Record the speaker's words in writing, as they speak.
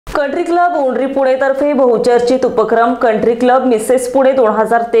Country club Undri Pune तर्फे बहुचर्चित उपक्रम कंट्री क्लब मिसेस पुणे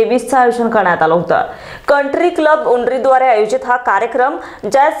 2023 चे आयोजन करण्यात आलं होतं। कंट्री क्लब उंडरीद्वारे आयोजित हा कार्यक्रम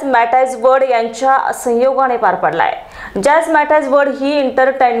जॅज मॅटाइज वर्ल्ड यांच्या सहयोगाने पार पडलाय। जॅज मॅटाइज वर्ल्ड ही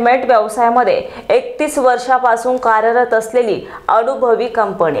एंटरटेनमेंट व्यवसायामध्ये 31 वर्षापासून कार्यरत असलेली अनुभवी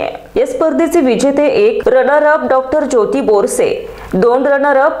कंपनी आहे। या स्पर्धेचे विजेते 1 रनर अप डॉक्टर ज्योती Borse, 2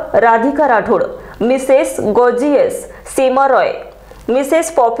 runner up Radhika Rathod, Mrs gorgeous सीमा Roy, Mrs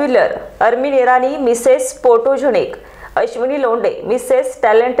popular ermine Irani, Mrs photogenic Ashwini लोंडे, मिसेस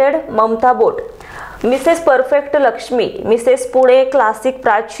टॅलेंटेड ममता boat, Mrs perfect Lakshmi, Mrs Pune classic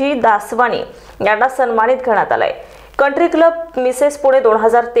Prachi Daswani यांना सन्मानित करण्यात आलाय। कंट्री क्लब मिसेस पुणे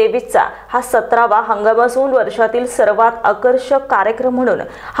 2023 चा हा 17वा हंगाम असून वर्षातील सर्वात आकर्षक कार्यक्रम म्हणून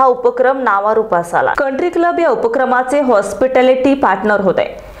हा उपक्रम नावारूपास आला। कंट्री क्लब या उपक्रमाचे हॉस्पिटॅलिटी पार्टनर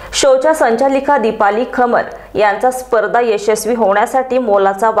होते। शोच्या संचालिका दीपाली खमर यांचा स्पर्धा यशस्वी होण्यासाठी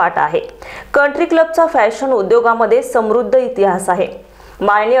मोलाचा वाटा आहे। कंट्री क्लबचा फॅशन उद्योगामध्ये समृद्ध इतिहास आहे।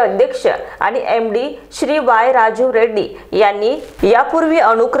 माननीय अध्यक्ष आणि एमडी श्री वाय राजीव रेड्डी यांनी यापूर्वी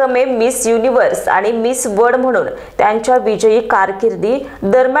अनुक्रमे मिस युनिव्हर्स आणि मिस वर्ल्ड म्हणून त्यांच्या विजयी कारकिर्दी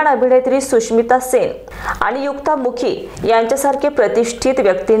दरम्यान अभिनेत्री सुष्मिता सेन आणि युक्ता मुखी यांच्यासारखे प्रतिष्ठित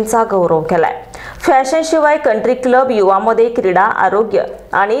व्यक्तींचा गौरव केलाय। फॅशन शिवाय कंट्री क्लब युवामध्ये क्रीडा, आरोग्य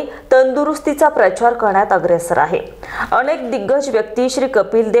आणि तंदुरुस्तीचा प्रचार करण्यात अग्रेसर आहे। अनेक दिग्गज व्यक्ती श्री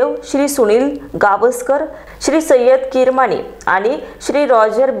कपिल देव, श्री सुनील गावस्कर, श्री सय्यद किरमानी आणि श्री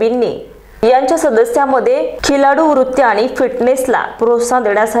रॉजर बिन्नी यांच्या सदस्यांमध्ये खिलाडू वृत्ती आणि फिटनेसला प्रोत्साहन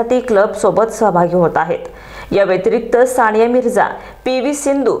देण्यासाठी क्लब सोबत सहभागी होत आहेत। या व्यतिरिक्त सानिया मिर्झा, पीव्ही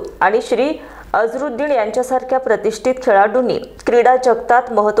सिंधू आणि श्री अझरुद्दीन यांच्यासारख्या प्रतिष्ठित खेळाडूंनी क्रीडा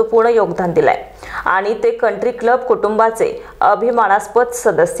जगतात महत्त्वपूर्ण योगदान दिलंय आणि ते कंट्री क्लब कुटुंबाचे अभिमानास्पद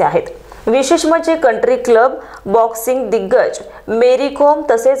सदस्य आहेत। विशेष म्हणजे कंट्री क्लब बॉक्सिंग दिग्गज मेरी कोम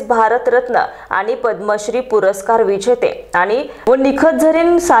तसेच भारतरत्न आणि पद्मश्री पुरस्कार विजेते आणि निखत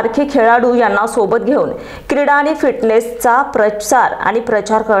झरीन सारखे खेळाडू यांना सोबत घेऊन क्रीडा आणि फिटनेसचा प्रचार आणि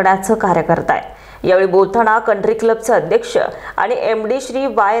प्रचार करण्याचं कार्य करताय। यावेळी बोलताना कंट्री क्लबचे अध्यक्ष आणि एमडी श्री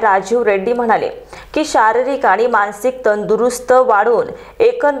वाय राजीव रेड्डी म्हणाले की शारीरिक आणि मानसिक तंदुरुस्त वाढवून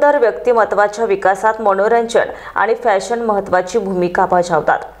एकंदर व्यक्तिमत्वाच्या विकासात मनोरंजन आणि फॅशन महत्त्वाची भूमिका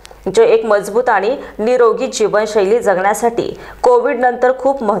बजावतात, जे एक मजबूत आणि निरोगी जीवनशैली जगण्यासाठी कोविड नंतर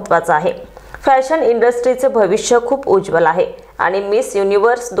खूप महत्त्वाचं आहे। फॅशन इंडस्ट्रीचे भविष्य खूप उज्ज्वल आहे आणि मिस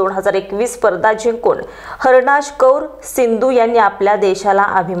युनिव्हर्स 2021 स्पर्धा जिंकून हरनाज कौर सिंधू यांनी आपल्या देशाला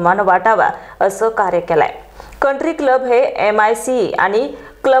अभिमान वाटावा असं कार्य केलंय। कंट्री क्लब हे MICE आणि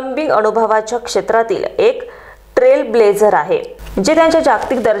क्लबिंग अनुभवाच्या क्षेत्रातील एक ट्रेल ब्लेझर आहे, जे त्यांच्या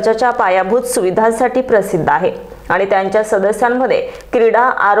जागतिक दर्जाच्या पायाभूत सुविधांसाठी प्रसिद्ध आहे आणि त्यांच्या सदस्यांमध्ये क्रीडा,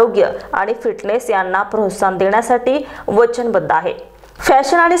 आरोग्य आणि फिटनेस यांना प्रोत्साहन देण्यासाठी वचनबद्ध आहे।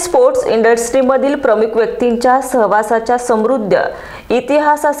 फॅशन आणि स्पोर्ट्स इंडस्ट्रीमधील प्रमुख व्यक्तींच्या सहवासाच्या समृद्ध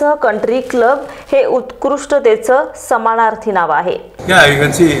इतिहासासह कंट्री क्लब हे उत्कृष्टतेचं समानार्थी नाव आहे। Yeah, you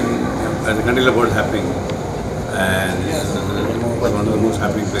can see the country club world happening, and this is one of the most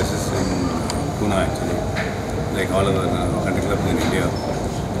happening places in Pune actually, like all other country clubs in India.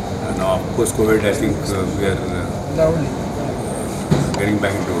 And now, post COVID, I think we are getting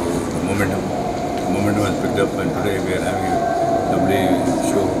back into the momentum. The momentum has picked up, and today we are having a lovely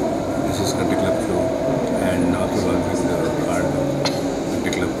show. This is country club show, and also launching the card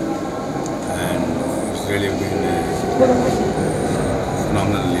country club, and it's really been a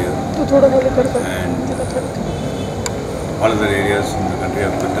phenomenal year. And all other areas in the country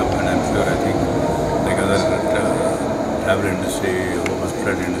have picked up, and I'm sure I think like other travel industry,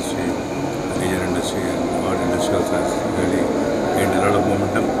 hospitality industry, leisure industry, and art industry also has really gained a lot of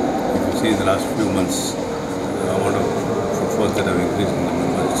momentum. If you see in the last few months, the amount of footfalls that have increased in the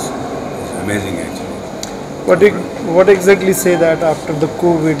members is amazing actually. What exactly say that after the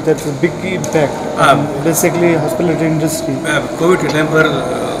COVID that's a big impact on basically hospitality industry? COVID के time पर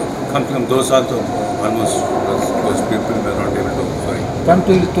कम से कम 2 साल तो almost because people were not able to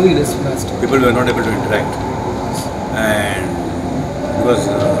people were not able to interact, and because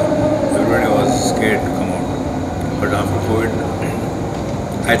everybody was scared to come out. But after COVID,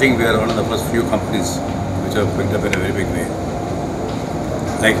 I think we are one of the first few companies which have picked up in a very big way.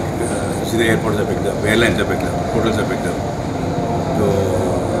 Like, see, the airports are picked up, airlines are picked up, hotels are picked up. So,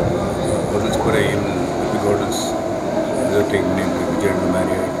 hotels for even big hotels, they are taking names like Vijay to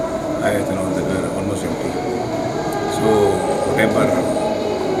Marriott, Hyatt and all that were almost empty. So, time पर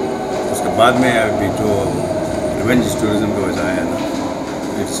उसके बाद में अभी जो revenge tourism का वजह आया ना,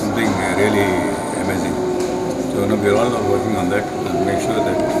 it's something really amazing. So, we are all working on that to make sure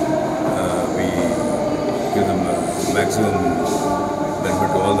that we give them maximum benefit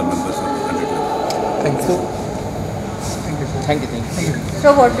to all the members of the country club. Thank you. Thank you.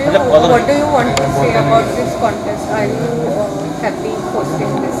 So what do you want to say about this contest? Are you happy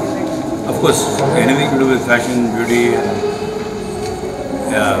hosting this event? Of course, anything to do with fashion, beauty,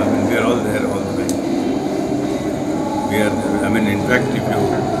 yeah, I mean, we are all there all the time. We are, I mean, in fact, if you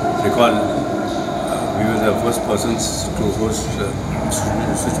recall, we were the first persons to host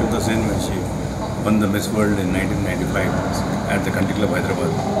Sushmita Sen when she won the Miss World in 1995 at the Country Club,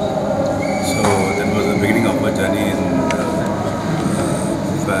 Hyderabad. So that was the beginning of our journey in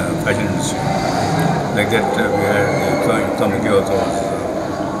fashion industry. Like that, we had Tomiki also was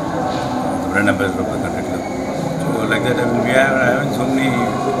the brand ambassador of the Country Club. So like that, I mean, we are having so many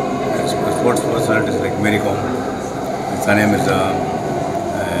sports personalities like Mary Kom, Sania Mirza,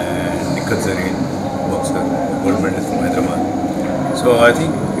 and Nikhat Zareen, boxer, gold medalist from Hyderabad. So I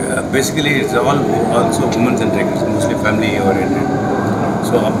think basically it's all also women-centric, it's mostly family-oriented.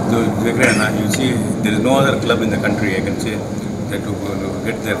 So up to you see, there is no other club in the country, I can say, that to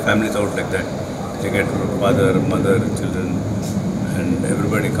get their families out like that. They get father, mother, children, and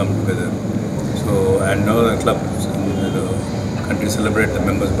everybody come together. So, and no other clubs in the country celebrate the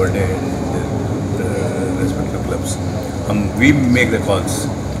members' birthday in the respective clubs. We make the calls.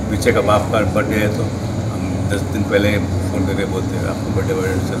 We check up आपका birthday है तो हम 10 दिन पहले phone करके बोलते हैं आपका birthday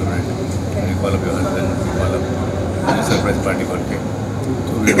celebrate. We call up your husband, we call up surprise party करके.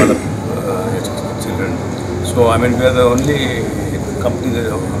 So we call up children. So I mean we are the only company that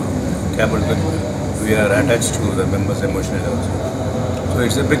we are attached to the members emotionally also. So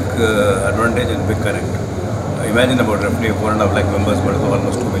it's a big advantage and big connect. Imagine about roughly 4.5 lakh members, but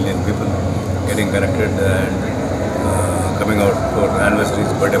almost 2 million people getting connected and coming out for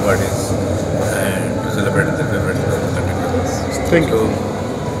anniversaries, birthday parties, and to celebrate their favorite country. Thank you.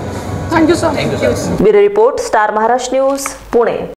 Thank you, sir. Thank you, sir. Bureau Report, Star Maharashtra News, Pune.